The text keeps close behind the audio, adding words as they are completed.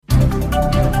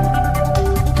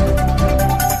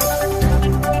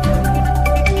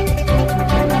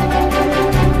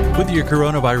your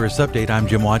coronavirus update, I'm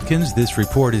Jim Watkins. This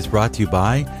report is brought to you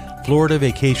by Florida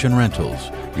Vacation Rentals.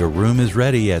 Your room is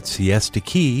ready at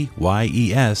siestakey.com.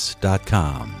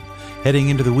 Heading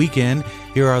into the weekend,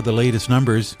 here are the latest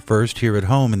numbers. First, here at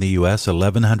home in the U.S.,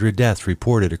 1,100 deaths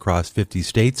reported across 50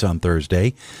 states on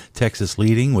Thursday. Texas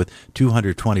leading with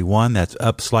 221. That's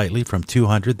up slightly from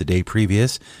 200 the day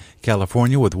previous.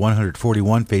 California with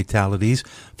 141 fatalities.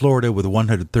 Florida with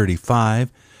 135.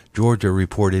 Georgia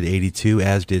reported 82,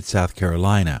 as did South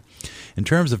Carolina. In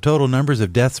terms of total numbers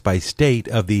of deaths by state,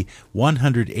 of the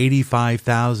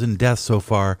 185,000 deaths so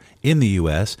far in the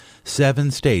U.S., 7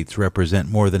 states represent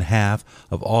more than half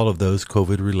of all of those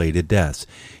COVID-related deaths.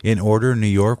 In order, New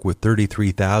York with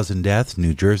 33,000 deaths,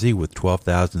 New Jersey with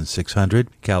 12,600,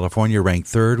 California ranked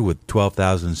third with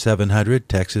 12,700,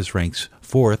 Texas ranks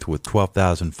fourth with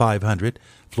 12,500,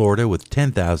 Florida with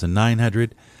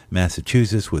 10,900,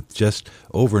 Massachusetts with just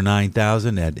over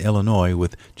 9,000, and Illinois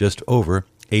with just over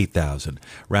 8,000.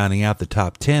 Rounding out the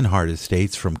top 10 hardest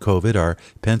states from COVID are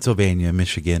Pennsylvania,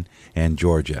 Michigan, and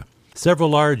Georgia. Several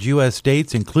large U.S.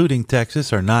 states, including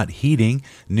Texas, are not heeding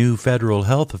new federal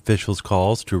health officials'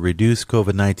 calls to reduce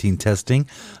COVID-19 testing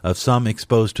of some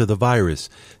exposed to the virus.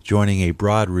 Joining a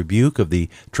broad rebuke of the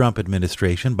Trump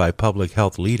administration by public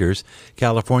health leaders,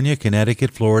 California,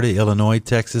 Connecticut, Florida, Illinois,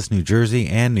 Texas, New Jersey,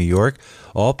 and New York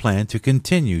all plan to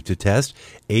continue to test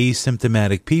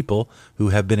asymptomatic people who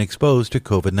have been exposed to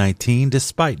COVID-19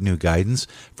 despite new guidance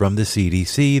from the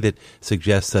CDC that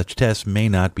suggests such tests may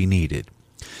not be needed.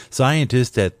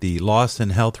 Scientists at the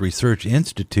Lawson Health Research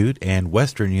Institute and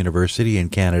Western University in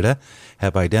Canada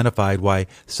have identified why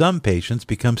some patients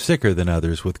become sicker than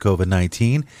others with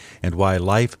COVID-19 and why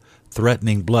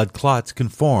life-threatening blood clots can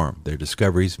form. Their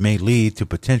discoveries may lead to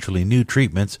potentially new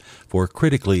treatments for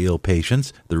critically ill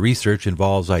patients. The research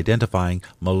involves identifying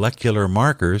molecular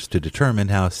markers to determine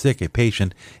how sick a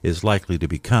patient is likely to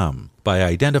become. By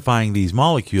identifying these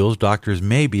molecules, doctors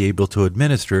may be able to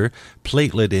administer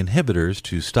platelet inhibitors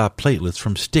to stop platelets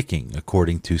from sticking,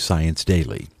 according to Science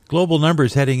Daily. Global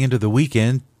numbers heading into the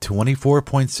weekend: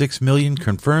 24.6 million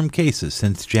confirmed cases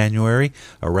since January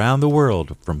around the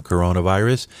world from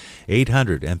coronavirus.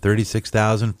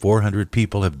 836,400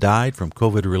 people have died from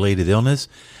COVID-related illness.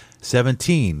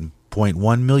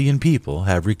 17.1 million people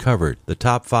have recovered. The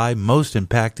top 5 most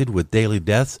impacted with daily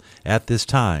deaths at this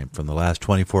time from the last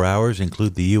 24 hours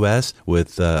include the U.S.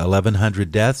 with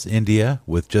 1,100 deaths, India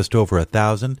with just over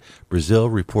 1,000, Brazil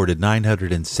reported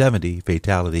 970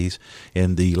 fatalities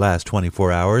in the last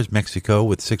 24 hours, Mexico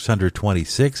with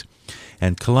 626,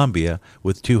 and Colombia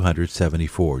with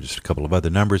 274. Just a couple of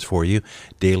other numbers for you.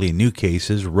 Daily new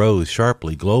cases rose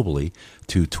sharply globally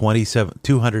to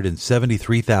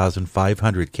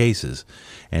 273,500 cases,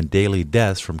 and daily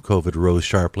deaths from COVID rose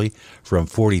sharply from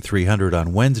 4,300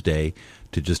 on Wednesday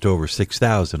to just over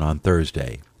 6,000 on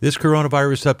Thursday. This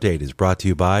coronavirus update is brought to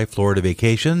you by Florida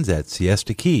Vacations at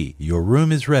Siesta Key. Your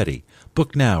room is ready.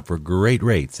 Book now for great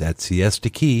rates at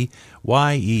siestakey.com.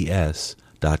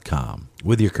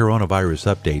 With your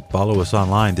coronavirus update, follow us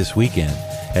online this weekend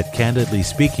at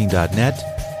candidlyspeaking.net.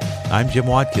 I'm Jim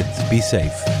Watkins. Be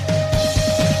safe.